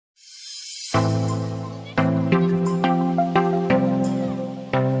Welcome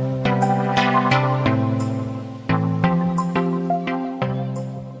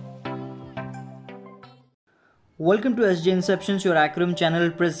to SJ Inceptions, your Aquarium channel,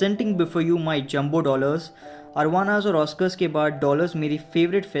 presenting before you my jumbo dollars. Arowanas और Oscars के बाद dollars मेरी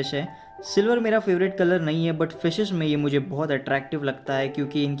favourite fish है। Silver मेरा favourite colour नहीं है, बट फिशेस में ये मुझे बहुत अट्रैक्टिव लगता है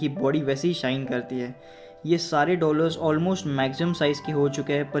क्योंकि इनकी बॉडी वैसे ही शाइन करती है। ये सारे डॉलर्स ऑलमोस्ट मैक्सिमम साइज़ के हो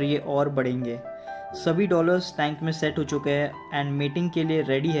चुके हैं, पर ये और बढ़ेंगे। सभी डॉलर्स टैंक में सेट हो चुके हैं एंड मेटिंग के लिए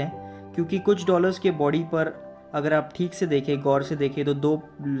रेडी है, क्योंकि कुछ डॉलर्स के बॉडी पर अगर आप ठीक से देखें, गौर से देखें, तो 2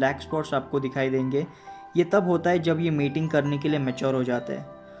 ब्लैक स्पॉट्स आपको दिखाई देंगे। ये तब होता है जब ये मेटिंग करने के लिए मैच्योर हो जाते हैं।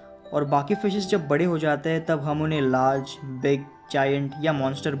 और बाकी फिशेस जब बड़े हो जाते हैं तब हम उन्हें लार्ज, बिग, जायंट या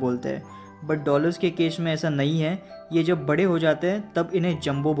मॉन्स्टर बोलते हैं। बट डॉलर्स के केस में ऐसा नहीं है। ये जब बड़े हो जाते हैं तब इन्हें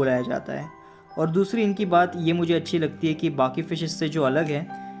जंबो बुलाया जाता है। और दूसरी इनकी बात ये मुझे अच्छी लगती है कि बाकी फिशेस से जो अलग है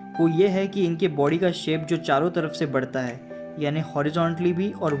वो ये है कि इनके बॉडी का शेप जो चारों तरफ से बढ़ता है, यानी हॉरिजॉन्टली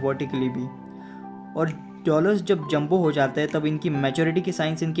भी और वर्टिकली भी। और डॉलर्स जब जंबो हो जाते हैं तब इनकी मैच्योरिटी की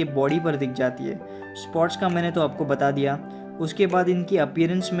साइंस इनके बॉडी पर दिख जाती है। स्पॉट्स का मैंने तो आपको बता दिया। उसके बाद इनकी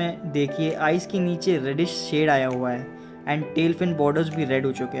अपीयरेंस में देखिए, आइज़ के नीचे रेडिश शेड आया हुआ है एंड टेल फिन बॉर्डर्स भी रेड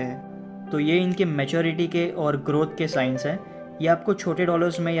हो चुके हैं। तो ये इनके मैच्योरिटी के और ग्रोथ के साइंस हैं। ये आपको छोटे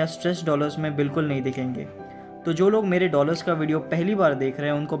डॉलर्स में या स्ट्रेस डॉलर्स में बिल्कुल नहीं दिखेंगे। तो जो लोग मेरे डॉलर्स का वीडियो पहली बार देख रहे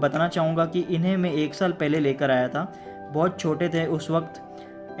हैं उनको बताना चाहूँगा कि इन्हें मैं 1 साल पहले लेकर आया था। बहुत छोटे थे उस वक्त।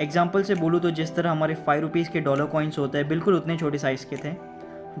 एग्जाम्पल से बोलूँ तो जिस तरह हमारे 5 रुपीज़ के डॉलर कॉइन्स होते हैं, बिल्कुल उतने छोटे साइज़ के थे।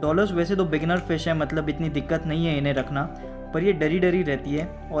 डॉलर्स वैसे तो बिगिनर फिश है, मतलब इतनी दिक्कत नहीं है इन्हें रखना, पर ये डरी डरी रहती है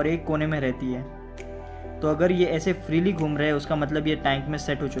और एक कोने में रहती है। तो अगर ये ऐसे फ्रीली घूम रहे हैं उसका मतलब ये टैंक में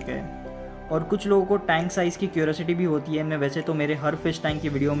सेट हो चुके हैं। और कुछ लोगों को टैंक साइज़ की क्यूरियोसिटी भी होती है। मैं वैसे तो मेरे हर फिश टैंक की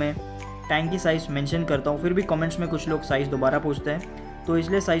वीडियो में टैंक की साइज़ मेंशन करता हूँ, फिर भी कमेंट्स में कुछ लोग साइज़ दोबारा पूछते हैं, तो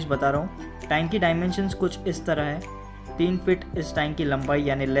इसलिए साइज़ बता रहा हूँ। टैंक की डायमेंशंस कुछ इस तरह है। 3 फीट इस टैंक की लंबाई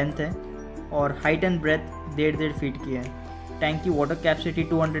यानी लेंथ है और हाइट एंड ब्रेथ 1.5 फीट की है। टैंक की वाटर कैपेसिटी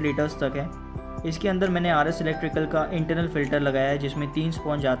 200 लीटर्स तक है। इसके अंदर मैंने RS इलेक्ट्रिकल का इंटरनल फ़िल्टर लगाया है जिसमें 3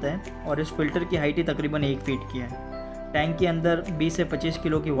 स्पॉन्ज आता है और इस फिल्टर की हाइट ही तकरीबन 1 फीट की है। टैंक के अंदर 20 से 25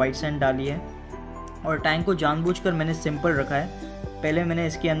 किलो की वाइट सैंड डाली है और टैंक को जानबूझकर मैंने सिंपल रखा है। पहले मैंने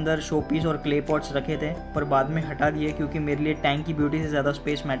इसके अंदर शो पीस और क्ले पॉट्स रखे थे, पर बाद में हटा दिए क्योंकि मेरे लिए टैंक की ब्यूटी से ज़्यादा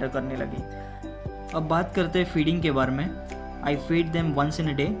स्पेस मैटर करने लगी। अब बात करते हैं फीडिंग के बारे में। I feed them once in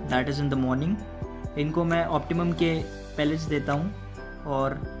a day, that is in the morning. इनको मैं ऑप्टिमम के पैलेट्स देता हूँ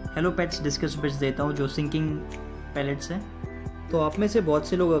और हेलो पेट्स डिस्कस बिट्स देता हूँ जो सिंकिंग पैलेट्स हैं। तो आप में से बहुत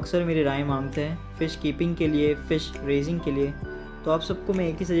से लोग अक्सर मेरी राय मांगते हैं फ़िश कीपिंग के लिए, फ़िश रेजिंग के लिए। तो आप सबको मैं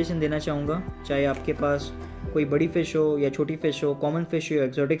एक ही सजेशन देना चाहूँगा, चाहे आपके पास कोई बड़ी फ़िश हो या छोटी फ़िश हो, कॉमन फ़िश हो या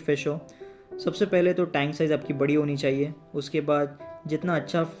एक्जोटिक फ़िश हो। सबसे पहले तो टैंक साइज़ आपकी बड़ी होनी चाहिए। उसके बाद जितना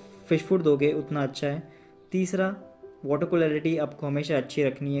अच्छा फ़िश फूड दोगे उतना अच्छा है। तीसरा, वाटर क्लैरिटी आपको हमेशा अच्छी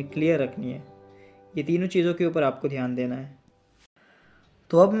रखनी है, क्लियर रखनी है। ये तीनों चीज़ों के ऊपर आपको ध्यान देना है।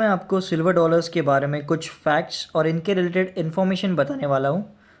 तो अब मैं आपको सिल्वर डॉलर्स के बारे में कुछ फैक्ट्स और इनके रिलेटेड इन्फॉर्मेशन बताने वाला हूँ।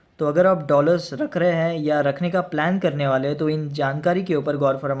 तो अगर आप डॉलर्स रख रहे हैं या रखने का प्लान करने वाले हैं तो इन जानकारी के ऊपर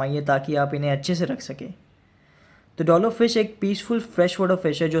गौर फरमाइए ताकि आप इन्हें अच्छे से रख सकें। तो डॉलर फिश एक पीसफुल फ्रेश वाटर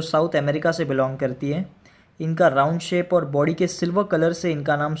फिश है जो साउथ अमेरिका से बिलोंग करती है। इनका राउंड शेप और बॉडी के सिल्वर कलर से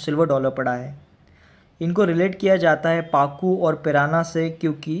इनका नाम सिल्वर डॉलर पड़ा है। इनको रिलेट किया जाता है पाकू और पिराना से,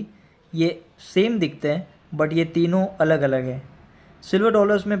 क्योंकि ये सेम दिखते हैं बट ये तीनों अलग अलग हैं। सिल्वर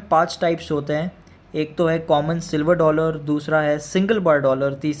डॉलर्स में 5 टाइप्स होते हैं। एक तो है कॉमन सिल्वर डॉलर, दूसरा है सिंगल बार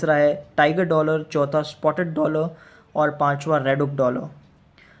डॉलर, तीसरा है टाइगर डॉलर, चौथा स्पॉटेड डॉलर और 5वां रेड हुक डॉलर।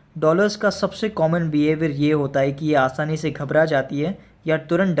 डॉलर्स का सबसे कॉमन बिहेवियर ये होता है कि ये आसानी से घबरा जाती है या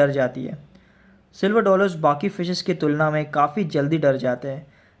तुरंत डर जाती है। सिल्वर डॉलर्स बाकी फिशेस की तुलना में काफ़ी जल्दी डर जाते हैं।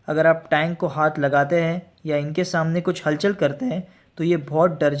 अगर आप टैंक को हाथ लगाते हैं या इनके सामने कुछ हलचल करते हैं तो ये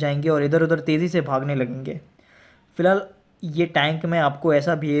बहुत डर जाएंगे और इधर उधर तेज़ी से भागने लगेंगे। फ़िलहाल ये टैंक में आपको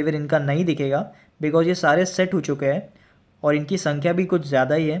ऐसा बिहेवियर इनका नहीं दिखेगा बिकॉज ये सारे सेट हो चुके हैं और इनकी संख्या भी कुछ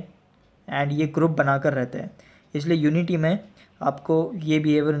ज़्यादा ही है एंड ये ग्रुप बनाकर रहते हैं, इसलिए यूनिटी में आपको ये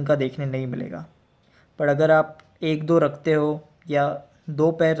बिहेवियर इनका देखने नहीं मिलेगा। पर अगर आप 1-2 रखते हो या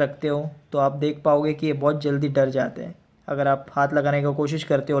 2 पैर रखते हो तो आप देख पाओगे कि ये बहुत जल्दी डर जाते हैं। अगर आप हाथ लगाने की कोशिश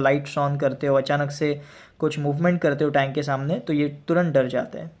करते हो, लाइट्स ऑन करते हो, अचानक से कुछ मूवमेंट करते हो टैंक के सामने तो ये तुरंत डर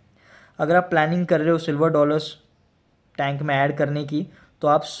जाते हैं। अगर आप प्लानिंग कर रहे हो सिल्वर डॉलर्स टैंक में ऐड करने की तो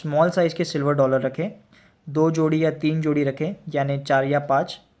आप स्मॉल साइज़ के सिल्वर डॉलर रखें, 2 जोड़ी या 3 जोड़ी रखें, यानी 4 या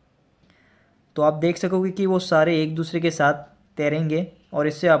 5। तो आप देख सकोगे कि वो सारे एक दूसरे के साथ तैरेंगे और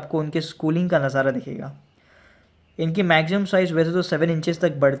इससे आपको उनके स्कूलिंग का नज़ारा दिखेगा। इनकी मैक्सिमम साइज़ वैसे तो 7 इंचेस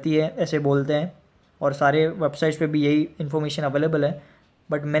तक बढ़ती है ऐसे बोलते हैं और सारे वेबसाइट्स पे भी यही इन्फॉर्मेशन अवेलेबल है,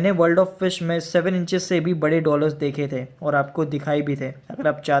 बट मैंने वर्ल्ड ऑफ फिश में 7 इंचेस से भी बड़े डॉलर्स देखे थे और आपको दिखाई भी थे। अगर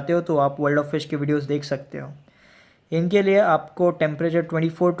आप चाहते हो तो आप वर्ल्ड ऑफ फिश के वीडियोस देख सकते हो। इनके लिए आपको टेम्परेचर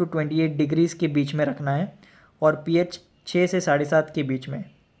 24 टू 28 डिग्रीज़ के बीच में रखना है और पीएच 6 से 7.5 के बीच में।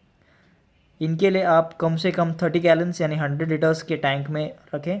 इनके लिए आप कम से कम 30 गैलन्स यानी 100 लीटर्स के टैंक में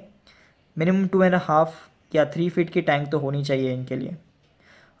रखें। मिनिमम 2.5 या 3 फीट की टैंक तो होनी चाहिए इनके लिए।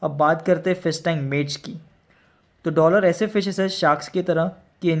 अब बात करते हैं फिश टैंक मेट्स की। तो डॉलर ऐसे फिशेस है शार्क्स की तरह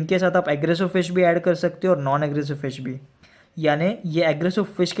कि इनके साथ आप एग्रेसिव फिश भी ऐड कर सकते हो और नॉन एग्रेसिव फिश भी, यानी ये एग्रेसिव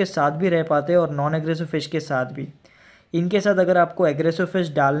फिश के साथ भी रह पाते हैं और नॉन एग्रेसिव फिश के साथ भी। इनके साथ अगर आपको एग्रेसिव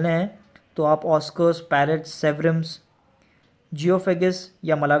फिश डालने हैं तो आप ऑस्कर्स, पैरेट्स, सेवरम्स, जियोफेगस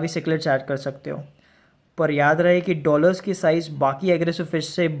या मलावी सिकलेट्स ऐड कर सकते हो। पर याद रहे कि डॉलर्स की साइज़ बाकी एग्रेसिव फिश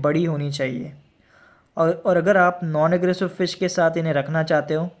से बड़ी होनी चाहिए। और अगर आप नॉन एग्रेसिव फ़िश के साथ इन्हें रखना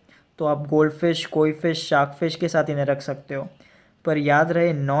चाहते हो तो आप गोल्ड फिश, कोई फिश, शार्क फिश के साथ इन्हें रख सकते हो। पर याद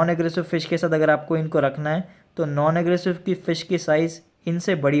रहे नॉन एग्रेसिव फ़िश के साथ अगर आपको इनको रखना है तो नॉन एग्रेसिव की फ़िश की साइज़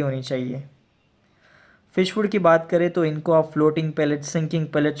इनसे बड़ी होनी चाहिए। फ़िश फूड की बात करें तो इनको आप floating pellets, sinking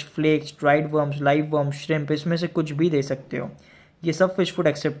pellets, flex, dried worms, live worms, shrimp, इसमें से कुछ भी दे सकते हो। ये सब फ़िश फूड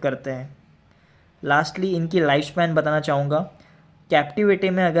एक्सेप्ट करते हैं। लास्टली इनकी लाइफ स्पैन बताना चाहूँगा। कैप्टिविटी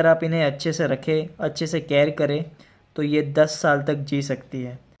में अगर आप इन्हें अच्छे से रखें, अच्छे से केयर करें तो ये 10 साल तक जी सकती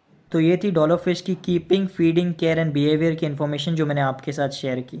है। तो ये थी डॉलर फिश की keeping, feeding, care and behaviour की इन्फॉर्मेशन जो मैंने आपके साथ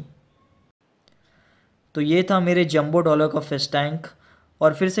शेयर की। तो ये था मेरे जंबो डॉलर का फिश टैंक।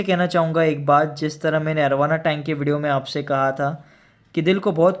 और फिर से कहना चाहूँगा एक बात, जिस तरह मैंने अरवाना टैंक के वीडियो में आपसे कहा था कि दिल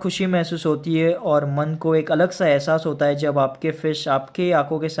को बहुत खुशी महसूस होती है और मन को एक अलग सा एहसास होता है जब आपके फ़िश आपके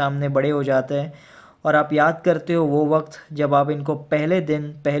आंखों के सामने बड़े हो जाते हैं और आप याद करते हो वो वक्त जब आप इनको पहले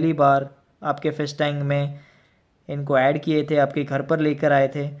दिन पहली बार आपके फ़िश टैंक में इनको ऐड किए थे, आपके घर पर लेकर आए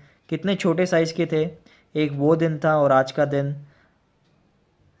थे। कितने छोटे साइज़ के थे। एक वो दिन था और आज का दिन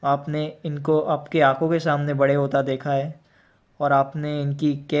आपने इनको आपके आंखों के सामने बड़े होता देखा है और आपने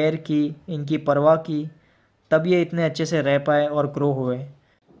इनकी केयर की, इनकी परवाह की, तब ये इतने अच्छे से रह पाए और ग्रो हुए।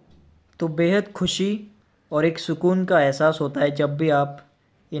 तो बेहद खुशी और एक सुकून का एहसास होता है जब भी आप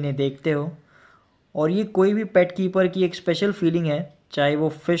इन्हें देखते हो। और ये कोई भी पेट कीपर की एक स्पेशल फीलिंग है, चाहे वो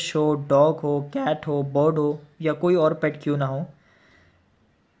फ़िश हो, डॉग हो, कैट हो, बर्ड हो या कोई और पेट क्यों ना हो।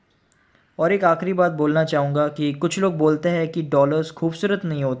 और एक आखिरी बात बोलना चाहूँगा कि कुछ लोग बोलते हैं कि डॉलर्स खूबसूरत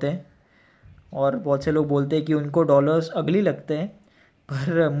नहीं होते और बहुत से लोग बोलते हैं कि उनको डॉलर्स अगली लगते हैं,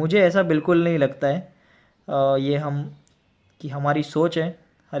 पर मुझे ऐसा बिल्कुल नहीं लगता है। ये हमारी सोच है,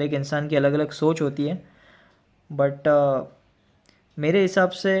 हर एक इंसान की अलग अलग सोच होती है। बट मेरे हिसाब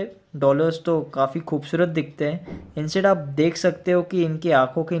से डॉलर्स तो काफ़ी खूबसूरत दिखते हैं। इंस्टेड आप देख सकते हो कि इनकी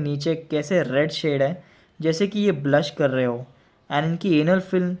आंखों के नीचे कैसे रेड शेड है, जैसे कि ये ब्लश कर रहे हो, एंड इनकी एनल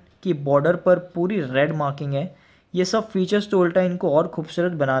फिल्म की बॉर्डर पर पूरी रेड मार्किंग है। ये सब फीचर्स तो उल्टा इनको और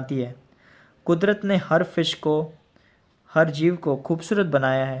खूबसूरत बनाती है। कुदरत ने हर फिश को, हर जीव को खूबसूरत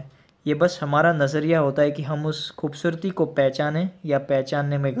बनाया है। ये बस हमारा नज़रिया होता है कि हम उस खूबसूरती को पहचानें या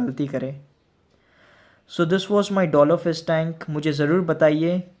पहचानने में गलती करें। So this was my dollar fish tank. मुझे ज़रूर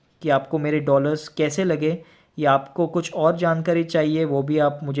बताइए कि आपको मेरे डॉलर्स कैसे लगे या आपको कुछ और जानकारी चाहिए, वो भी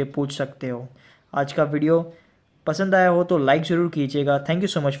आप मुझे पूछ सकते हो। आज का वीडियो पसंद आया हो तो लाइक ज़रूर कीजिएगा। Thank you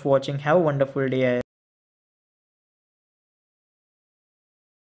so much for watching. Have a wonderful day.